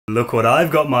Look what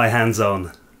I've got my hands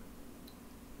on.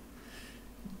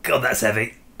 God, that's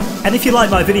heavy. And if you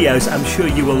like my videos, I'm sure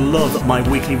you will love my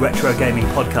weekly retro gaming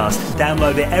podcast.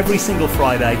 Download it every single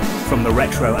Friday from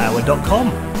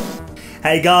theretrohour.com.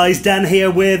 Hey guys, Dan here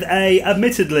with a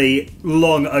admittedly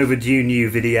long overdue new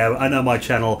video. I know my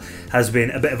channel has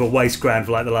been a bit of a waste ground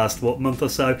for like the last month or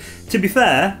so. To be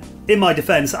fair, in my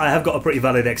defence, I have got a pretty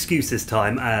valid excuse this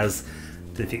time, as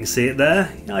if you can see it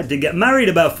there, I did get married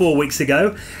about 4 weeks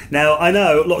ago. Now, I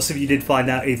know lots of you did find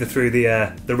out either through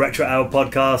the Retro Hour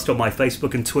podcast or my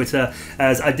Facebook and Twitter,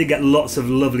 as I did get lots of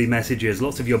lovely messages,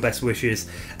 lots of your best wishes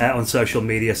on social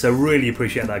media, so really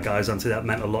appreciate that, guys. Honestly, that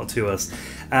meant a lot to us.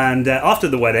 And after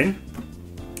the wedding,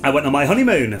 I went on my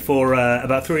honeymoon for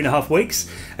about 3.5 weeks,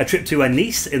 a trip to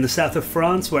Nice in the south of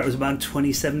France, where it was about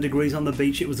 27 degrees on the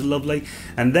beach. It was lovely.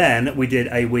 And then we did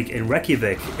a week in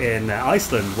Reykjavik in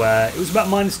Iceland, where it was about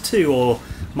 -2 or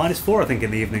 -4, I think, in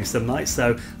the evening some nights.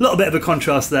 So a little bit of a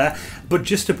contrast there. But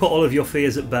just to put all of your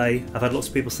fears at bay, I've had lots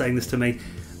of people saying this to me,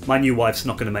 my new wife's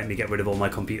not going to make me get rid of all my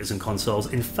computers and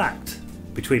consoles. In fact,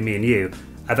 between me and you,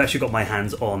 I've actually got my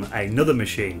hands on another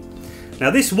machine. Now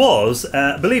this was,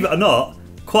 believe it or not,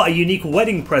 quite a unique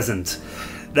wedding present.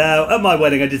 Now, at my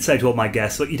wedding, I did say to all my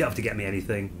guests, look, you don't have to get me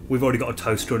anything. We've already got a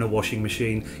toaster and a washing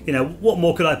machine. You know, what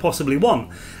more could I possibly want?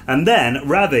 And then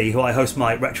Ravi, who I host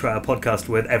my Retro Hour podcast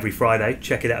with every Friday,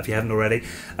 check it out if you haven't already,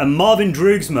 and Marvin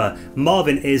Droogsma.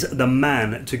 Marvin is the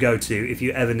man to go to if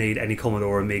you ever need any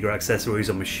Commodore Amiga accessories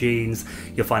or machines.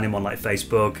 You'll find him on like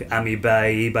Facebook, Amiga,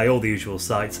 eBay, all the usual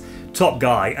sites. Top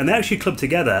guy. And they actually clubbed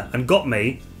together and got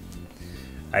me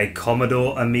a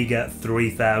Commodore Amiga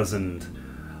 3000.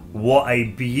 What a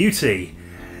beauty.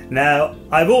 Now,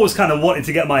 I've always kind of wanted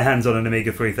to get my hands on an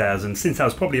Amiga 3000 since I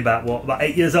was probably about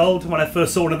 8 years old when I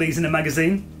first saw one of these in a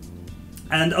magazine.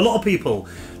 And a lot of people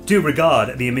do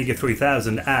regard the Amiga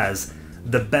 3000 as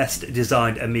the best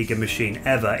designed Amiga machine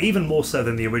ever, even more so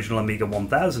than the original Amiga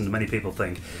 1000, many people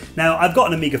think. Now, I've got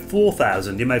an Amiga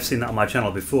 4000, you may have seen that on my channel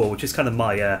before, which is kind of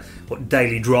my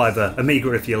daily driver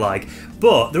Amiga, if you like.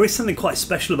 But there is something quite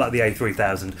special about the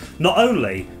A3000. Not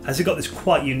only has it got this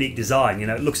quite unique design, you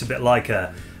know, it looks a bit like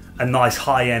a nice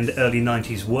high-end early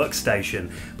 90s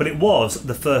workstation, but it was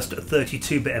the first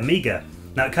 32-bit Amiga.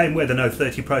 Now, it came with an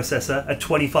 030 processor, a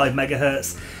 25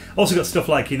 megahertz. Also got stuff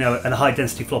like, you know, a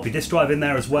high-density floppy disk drive in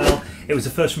there as well. It was the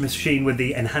first machine with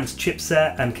the enhanced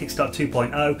chipset and Kickstart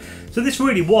 2.0. So this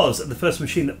really was the first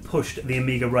machine that pushed the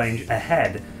Amiga range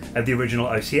ahead of the original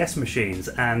OCS machines,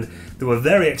 and they were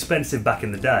very expensive back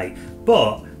in the day,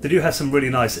 but they do have some really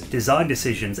nice design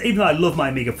decisions. Even though I love my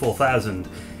Amiga 4000,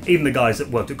 even the guys that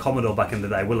worked at Commodore back in the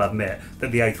day will admit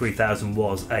that the A3000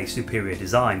 was a superior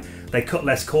design. They cut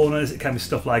less corners, it came with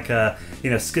stuff like a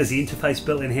SCSI interface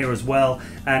built in here as well,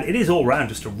 and it is all round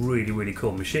just a really, really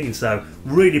cool machine. So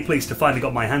really pleased to finally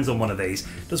got my hands on one of these.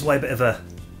 It does weigh a bit of a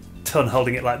ton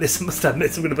holding it like this, I must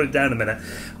admit, so I'm going to put it down a minute.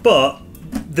 But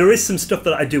there is some stuff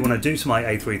that I do want to do to my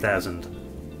A3000.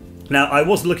 Now, I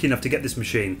was lucky enough to get this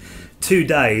machine 2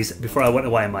 days before I went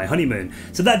away on my honeymoon.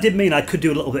 So that did mean I could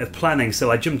do a little bit of planning.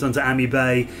 So I jumped onto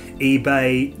Amiga,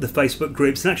 eBay, the Facebook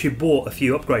groups, and actually bought a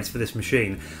few upgrades for this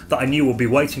machine that I knew would be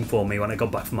waiting for me when I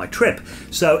got back from my trip.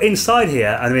 So inside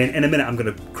here, I mean, in a minute I'm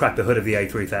going to crack the hood of the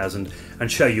A3000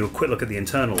 and show you a quick look at the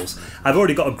internals. I've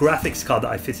already got a graphics card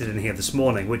that I fitted in here this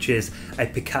morning, which is a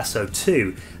Picasso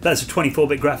 2. That's a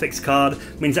 24-bit graphics card,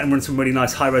 means I can run some really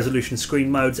nice high-resolution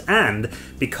screen modes, and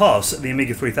because the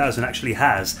Amiga 3000 actually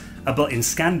has a built-in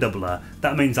scan doubler,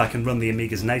 that means I can run the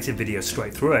Amiga's native video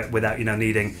straight through it without, you know,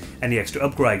 needing any extra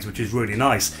upgrades, which is really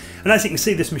nice. And as you can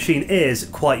see, this machine is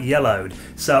quite yellowed,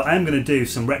 so I am going to do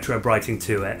some retro brighting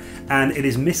to it, and it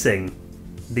is missing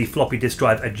the floppy disk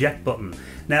drive eject button.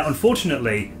 Now,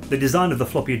 unfortunately, the design of the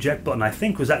floppy eject button, I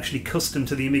think, was actually custom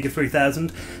to the Amiga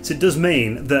 3000, so it does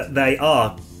mean that they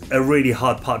are a really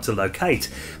hard part to locate.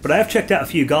 But I have checked out a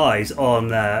few guys on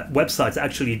websites that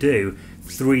actually do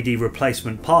 3D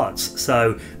replacement parts.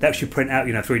 So they actually print out,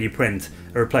 3D print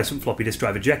a replacement floppy disk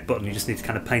drive eject button. You just need to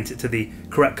kind of paint it to the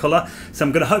correct colour. So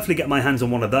I'm going to hopefully get my hands on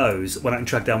one of those when I can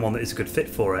track down one that is a good fit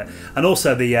for it. And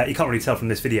also the you can't really tell from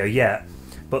this video yet,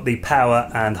 but the power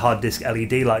and hard disk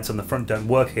LED lights on the front don't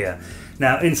work here.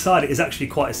 Now inside it is actually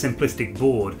quite a simplistic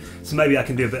board, so maybe I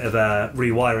can do a bit of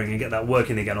rewiring and get that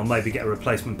working again, or maybe get a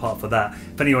replacement part for that.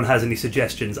 If anyone has any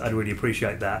suggestions, I'd really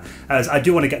appreciate that, as I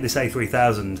do want to get this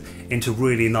A3000 into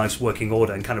really nice working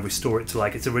order and kind of restore it to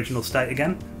like its original state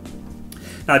again.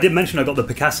 Now I did mention I got the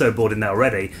Picasso board in there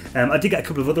already. I did get a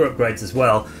couple of other upgrades as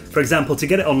well. For example, to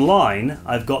get it online,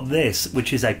 I've got this,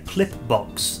 which is a Plip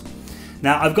box.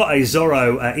 Now I've got a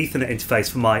Zorro Ethernet interface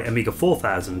for my Amiga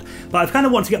 4000, but I've kind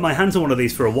of wanted to get my hands on one of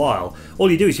these for a while. All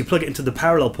you do is you plug it into the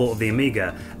parallel port of the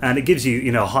Amiga, and it gives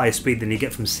you, a higher speed than you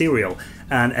get from serial,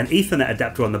 and an Ethernet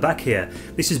adapter on the back here.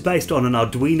 This is based on an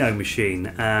Arduino machine,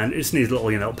 and it just needs a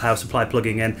little, power supply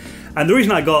plugging in. And the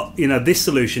reason I got, this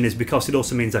solution is because it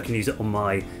also means I can use it on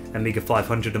my Amiga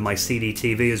 500 and my CD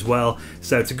TV as well.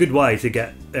 So it's a good way to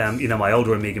get, my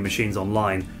older Amiga machines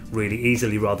online really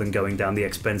easily rather than going down the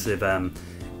expensive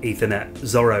Ethernet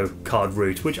Zorro card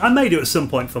route, which I may do at some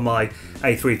point for my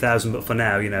A3000, but for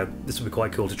now, this will be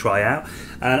quite cool to try out.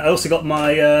 And I also got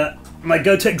my my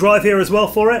Gotek drive here as well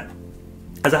for it,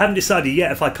 as I haven't decided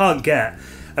yet. If I can't get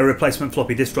a replacement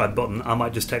floppy disk drive button, I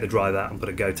might just take the drive out and put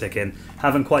a Gotek in.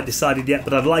 Haven't quite decided yet,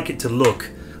 but I'd like it to look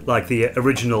like the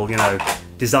original,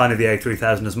 design of the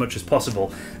A3000 as much as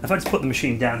possible. If I just put the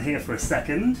machine down here for a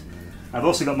second, I've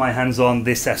also got my hands on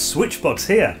this switch box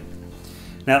here.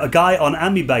 Now, a guy on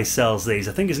Amibase sells these.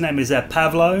 I think his name is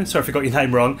Pavlo. Sorry if I got your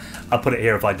name wrong. I'll put it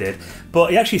here if I did.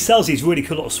 But he actually sells these really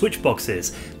cool little switch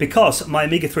boxes because my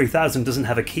Amiga 3000 doesn't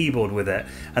have a keyboard with it.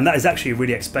 And that is actually a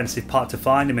really expensive part to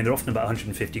find. I mean, they're often about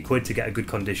 150 quid to get a good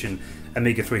condition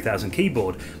Amiga 3000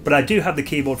 keyboard. But I do have the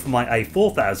keyboard for my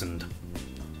A4000.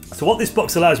 So what this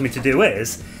box allows me to do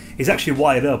is actually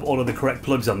wired up all of the correct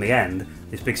plugs on the end.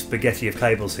 This big spaghetti of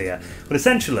cables here. But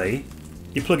essentially,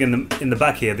 you plug in the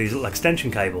back here these little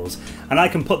extension cables, and I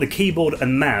can put the keyboard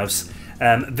and mouse,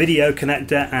 video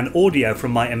connector and audio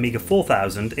from my Amiga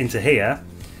 4000 into here,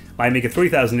 my Amiga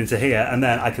 3000 into here, and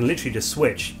then I can literally just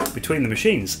switch between the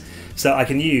machines. So I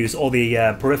can use all the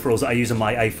peripherals that I use on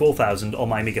my A4000 or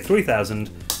my Amiga 3000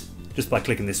 just by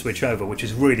clicking this switch over, which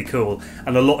is really cool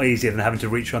and a lot easier than having to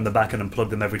reach around the back and unplug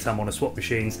them every time I want to swap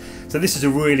machines. So this is a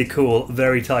really cool,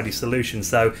 very tidy solution.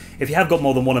 So if you have got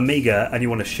more than one Amiga and you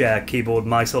want to share keyboard,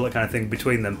 mouse, all that kind of thing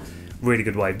between them, really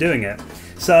good way of doing it.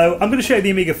 So I'm going to show you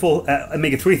the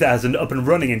Amiga 3000 up and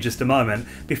running in just a moment.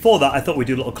 Before that, I thought we'd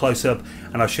do a little close-up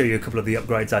and I'll show you a couple of the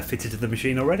upgrades I fitted to the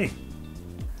machine already.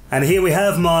 And here we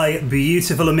have my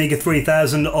beautiful Amiga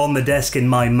 3000 on the desk in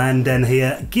my man den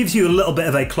here. Gives you a little bit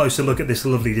of a closer look at this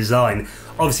lovely design.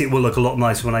 Obviously it will look a lot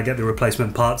nicer when I get the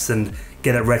replacement parts and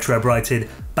get it retro-brighted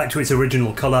back to its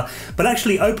original colour. But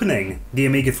actually opening the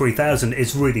Amiga 3000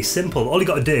 is really simple. All you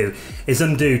got to do is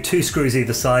undo 2 screws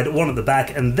either side, one at the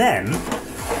back, and then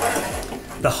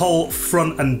the whole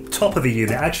front and top of the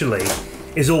unit actually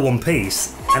is all one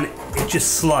piece, and it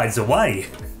just slides away.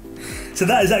 So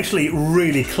that is actually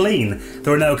really clean.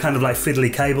 There are no kind of like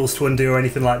fiddly cables to undo or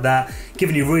anything like that,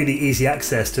 giving you really easy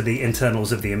access to the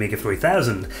internals of the Amiga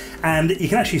 3000. And you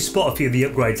can actually spot a few of the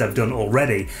upgrades I've done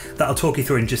already that I'll talk you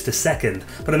through in just a second.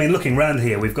 But I mean, looking around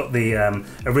here, we've got the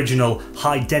original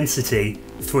high density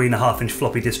 3.5-inch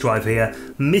floppy disk drive here,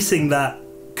 missing that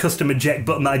custom eject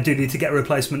button that I do need to get a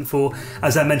replacement for.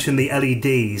 As I mentioned, the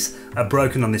LEDs are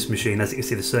broken on this machine. As you can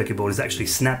see, the circuit board is actually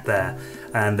snapped there,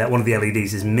 and one of the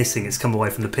LEDs is missing. It's come away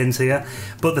from the pins here.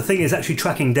 But the thing is, actually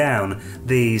tracking down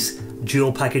these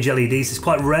dual package LEDs is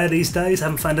quite rare these days. I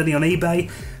haven't found any on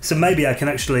eBay, so maybe I can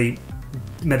actually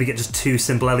get just 2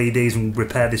 simple LEDs and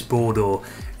repair this board, or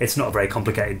it's not a very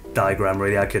complicated diagram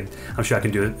really. I'm sure I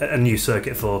can do a new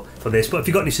circuit for this. But if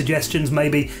you've got any suggestions,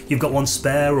 maybe you've got one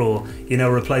spare or a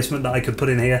replacement that I could put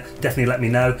in here, definitely let me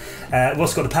know. We've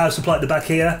also got the power supply at the back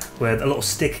here, where a little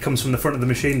stick comes from the front of the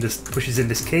machine, just pushes in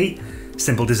this key.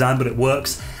 Simple design, but it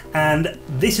works. And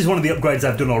this is one of the upgrades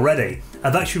I've done already.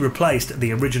 I've actually replaced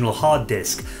the original hard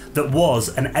disk that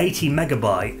was an 80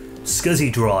 megabyte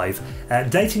SCSI drive,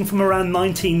 dating from around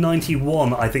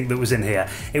 1991, I think, that was in here.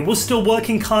 It was still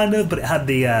working kind of, but it had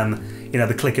the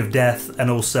the click of death, and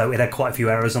also it had quite a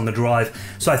few errors on the drive.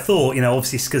 So I thought,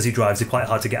 obviously SCSI drives are quite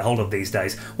hard to get hold of these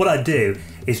days. What I'd do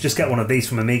is just get one of these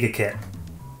from Amiga Kit.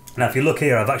 Now if you look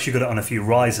here, I've actually got it on a few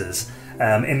risers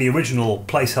in the original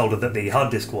placeholder that the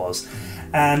hard disk was.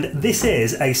 And this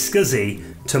is a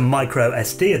SCSI to micro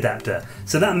SD adapter.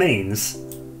 So that means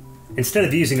instead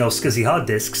of using old SCSI hard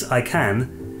disks, I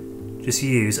can just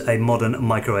use a modern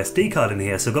micro SD card in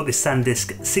here. So I've got this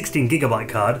SanDisk 16GB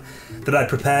card that I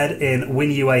prepared in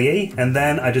WinUAE, and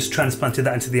then I just transplanted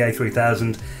that into the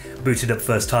A3000, booted up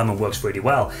first time, and works really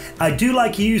well. I do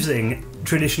like using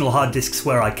traditional hard disks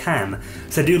where I can,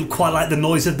 so I do quite like the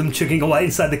noise of them chugging away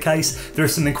inside the case. There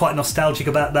is something quite nostalgic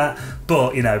about that,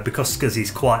 but because SCSI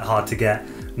is quite hard to get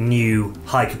new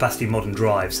high capacity modern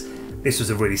drives, this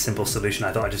was a really simple solution.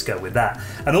 I thought I'd just go with that.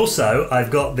 And also, I've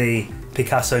got the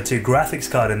Picasso 2 graphics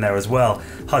card in there as well.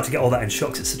 Hard to get all that in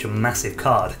shocks, it's such a massive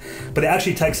card. But it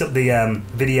actually takes up the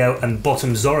video and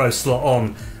bottom Zorro slot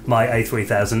on my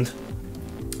A3000.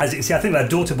 As you can see, I think that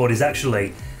daughter board is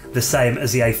actually the same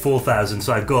as the A4000,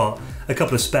 so I've got a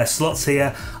couple of spare slots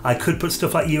here. I could put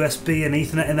stuff like USB and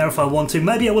Ethernet in there if I want to.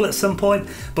 Maybe I will at some point,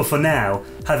 but for now,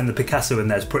 having the Picasso in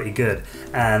there is pretty good.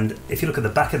 And if you look at the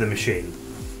back of the machine,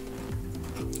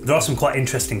 there are some quite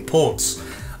interesting ports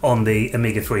on the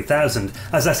Amiga 3000.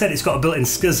 As I said, it's got a built-in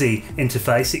SCSI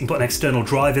interface. You can put an external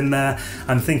drive in there.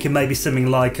 I'm thinking maybe something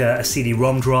like a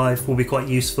CD-ROM drive will be quite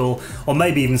useful, or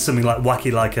maybe even something like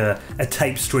wacky, like a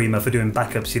tape streamer for doing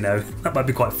backups, you know. That might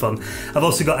be quite fun. I've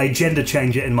also got a gender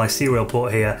changer in my serial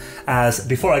port here, as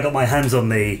before I got my hands on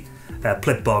the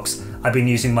Plip box, I've been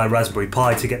using my Raspberry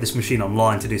Pi to get this machine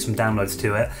online to do some downloads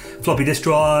to it. Floppy disk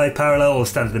drive, parallel, all the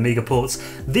standard Amiga ports.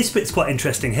 This bit's quite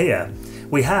interesting here.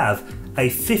 We have a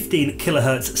 15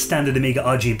 kilohertz standard Amiga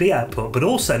RGB output, but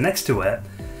also next to it,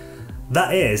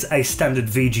 that is a standard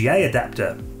VGA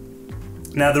adapter.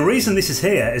 Now the reason this is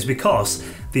here is because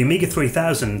the Amiga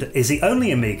 3000 is the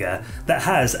only Amiga that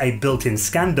has a built-in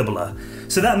scan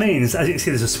doubler. So that means, as you can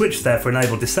see, there's a switch there for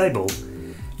enable disable.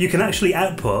 You can actually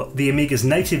output the Amiga's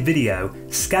native video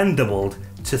scan doubled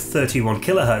to 31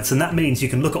 kilohertz, and that means you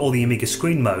can look at all the Amiga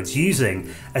screen modes using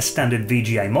a standard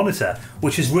VGA monitor,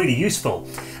 which is really useful.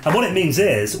 And what it means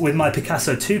is, with my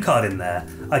Picasso 2 card in there,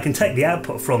 I can take the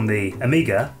output from the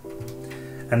Amiga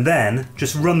and then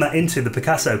just run that into the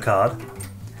Picasso card,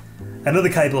 another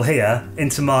cable here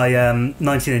into my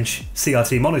 19-inch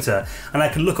CRT monitor, and I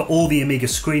can look at all the Amiga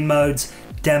screen modes,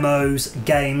 demos,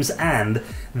 games, and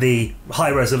the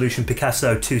high-resolution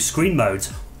Picasso 2 screen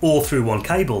modes all through one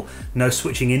cable. No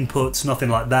switching inputs, nothing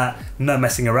like that, no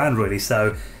messing around really.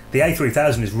 So the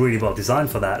A3000 is really well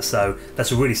designed for that, so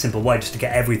that's a really simple way just to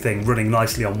get everything running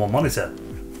nicely on one monitor.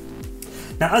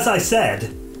 Now, as I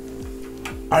said,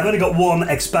 I've only got one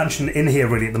expansion in here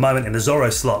really at the moment in the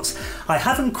Zorro slots. I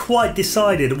haven't quite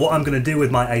decided what I'm going to do with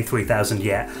my A3000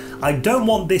 yet. I don't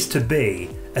want this to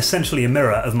be essentially a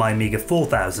mirror of my Amiga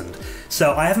 4000.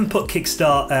 So I haven't put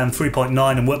Kickstart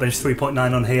 3.9 and Workbench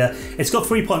 3.9 on here. It's got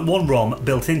 3.1 ROM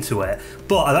built into it,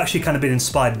 but I've actually kind of been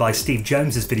inspired by Steve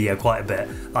Jones's video quite a bit.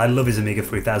 I love his Amiga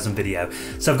 3000 video.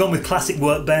 So I've gone with classic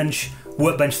Workbench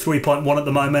 3.1 at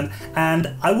the moment,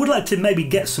 and I would like to maybe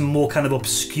get some more kind of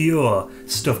obscure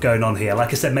stuff going on here.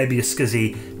 Like I said, maybe a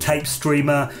SCSI tape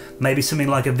streamer, maybe something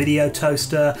like a video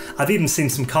toaster. I've even seen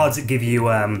some cards that give you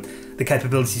the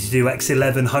capability to do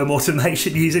X11 home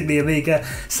automation using the Amiga.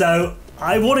 So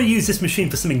I want to use this machine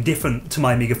for something different to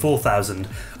my Amiga 4000,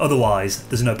 otherwise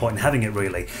there's no point in having it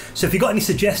really. So if you've got any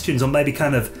suggestions on maybe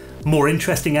kind of more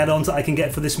interesting add-ons that I can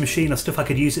get for this machine or stuff I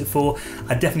could use it for,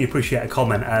 I'd definitely appreciate a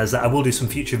comment, as I will do some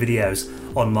future videos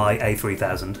on my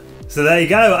A3000. So there you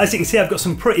go. As you can see, I've got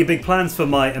some pretty big plans for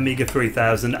my Amiga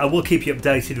 3000. I will keep you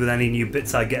updated with any new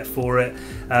bits I get for it,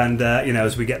 and you know,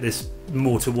 as we get this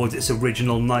more towards its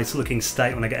original nice looking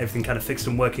state when I get everything kind of fixed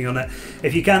and working on it.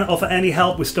 If you can offer any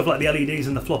help with stuff like the LEDs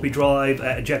and the floppy drive,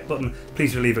 eject button,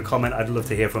 please do leave a comment. I'd love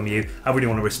to hear from you. I really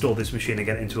want to restore this machine and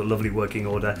get it into a lovely working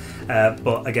order.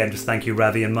 But again, just thank you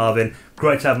Ravi and Marvin.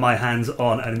 Great to have my hands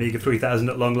on an Amiga 3000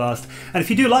 at long last. And if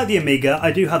you do like the Amiga,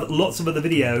 I do have lots of other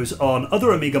videos on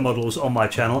other Amiga models on my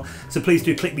channel, so please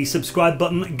do click the subscribe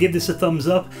button, give this a thumbs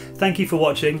up. Thank you for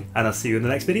watching, and I'll see you in the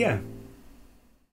next video.